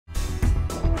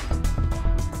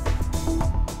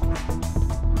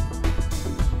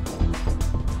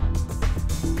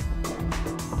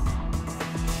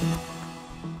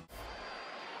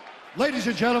Ladies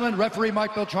and gentlemen, referee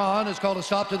Mike Beltran has called a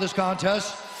stop to this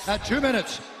contest at 2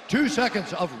 minutes, 2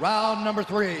 seconds of round number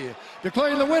 3,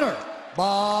 declaring the winner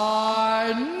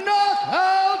by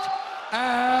knockout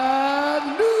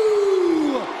and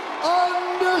new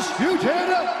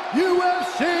undisputed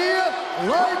UFC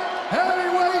Light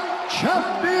Heavyweight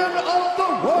Champion of the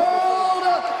World,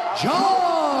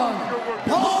 Jon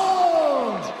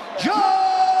Jones.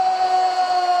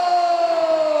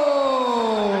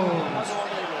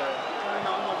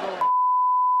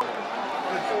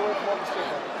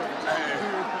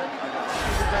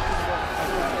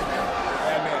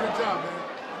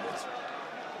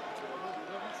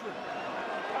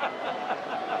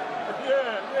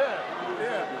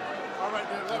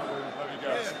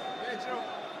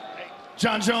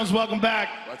 Jon Jones, welcome back.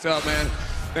 What's up, man?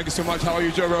 Thank you so much. How are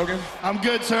you, Joe Rogan? I'm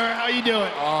good, sir. How you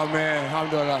doing? Oh, man,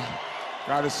 alhamdulillah.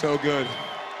 God is so good.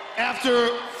 After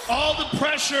all the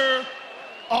pressure,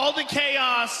 all the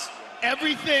chaos,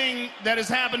 everything that has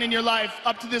happened in your life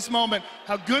up to this moment,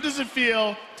 how good does it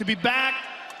feel to be back,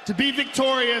 to be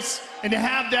victorious, and to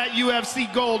have that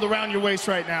UFC gold around your waist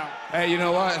right now? Hey, you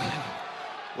know what?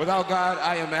 Without God,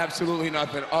 I am absolutely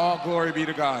nothing. All glory be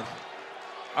to God.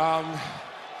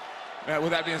 Man,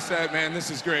 with that being said, man, this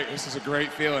is great. This is a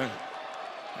great feeling.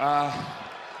 I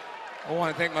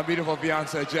want to thank my beautiful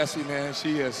fiance, Jessie, man.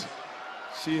 She has,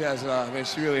 man,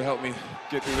 she really helped me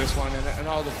get through this one and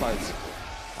all the fights.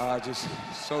 Just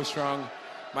so strong.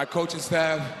 My coaching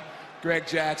staff, Greg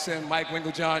Jackson, Mike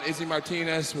Winkeljohn, Izzy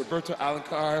Martinez, Roberto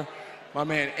Alencar, my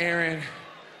man Aaron,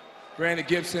 Brandon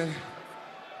Gibson,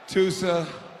 Tusa,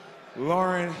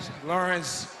 Lawrence,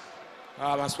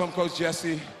 my swim coach,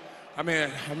 Jesse. I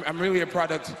mean, I'm really a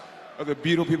product of the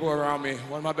beautiful people around me.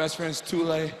 One of my best friends,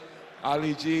 Tule,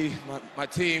 Ali G, my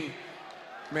team.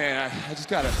 Man, I just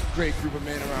got a great group of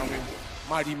men around me,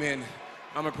 mighty men.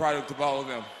 I'm a product of all of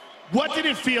them. What did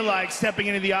it feel like stepping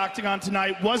into the Octagon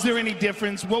tonight? Was there any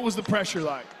difference? What was the pressure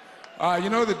like? You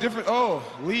know, the difference,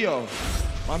 Leo,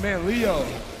 my man Leo,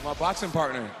 my boxing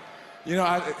partner. You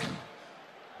know,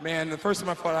 man, the first time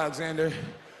I fought Alexander,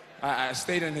 I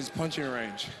stayed in his punching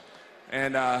range.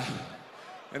 And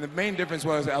the main difference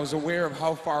was I was aware of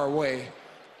how far away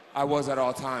I was at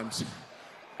all times.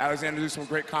 Alexander did some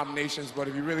great combinations, but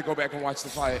if you really go back and watch the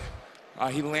fight,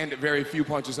 he landed very few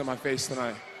punches in my face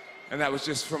tonight. And that was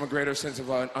just from a greater sense of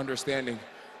understanding.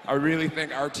 I really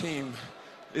think our team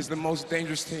is the most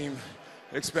dangerous team,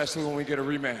 especially when we get a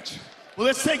rematch. Well,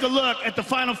 let's take a look at the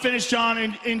final finish, Jon,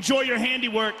 and enjoy your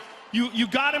handiwork. You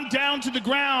got him down to the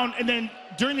ground, and then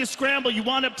during this scramble, you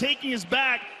wound up taking his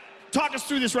back. Talk us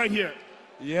through this right here.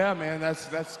 Yeah, man,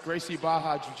 that's Gracie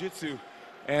Baja Jiu-Jitsu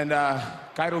and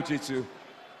Kaido Jitsu.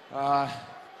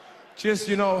 Just,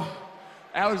 you know,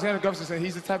 Alexander Gustafsson,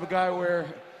 he's the type of guy where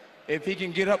if he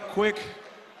can get up quick,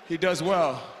 he does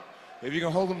well. If you can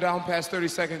hold him down past 30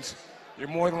 seconds, you're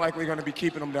more than likely going to be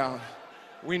keeping him down.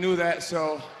 We knew that,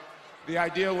 so the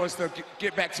idea was to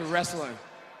get back to wrestling,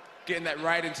 getting that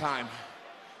right in time.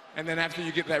 And then after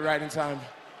you get that right in time,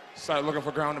 start looking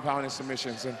for ground and pound and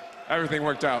submissions, and everything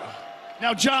worked out.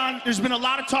 Now, Jon, there's been a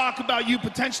lot of talk about you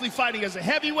potentially fighting as a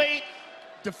heavyweight,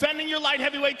 defending your light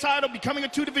heavyweight title, becoming a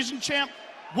 2-division champ.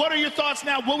 What are your thoughts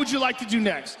now? What would you like to do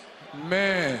next?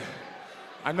 Man,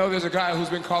 I know there's a guy who's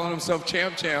been calling himself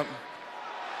champ.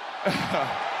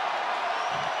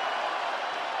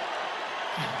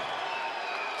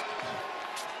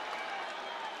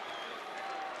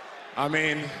 I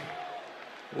mean,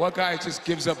 what guy just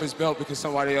gives up his belt because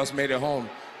somebody else made it home?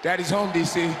 Daddy's home,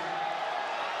 DC.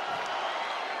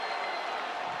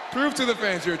 Prove to the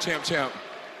fans you're a champ.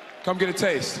 Come get a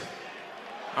taste.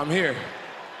 I'm here.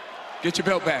 Get your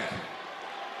belt back.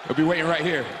 He'll be waiting right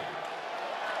here.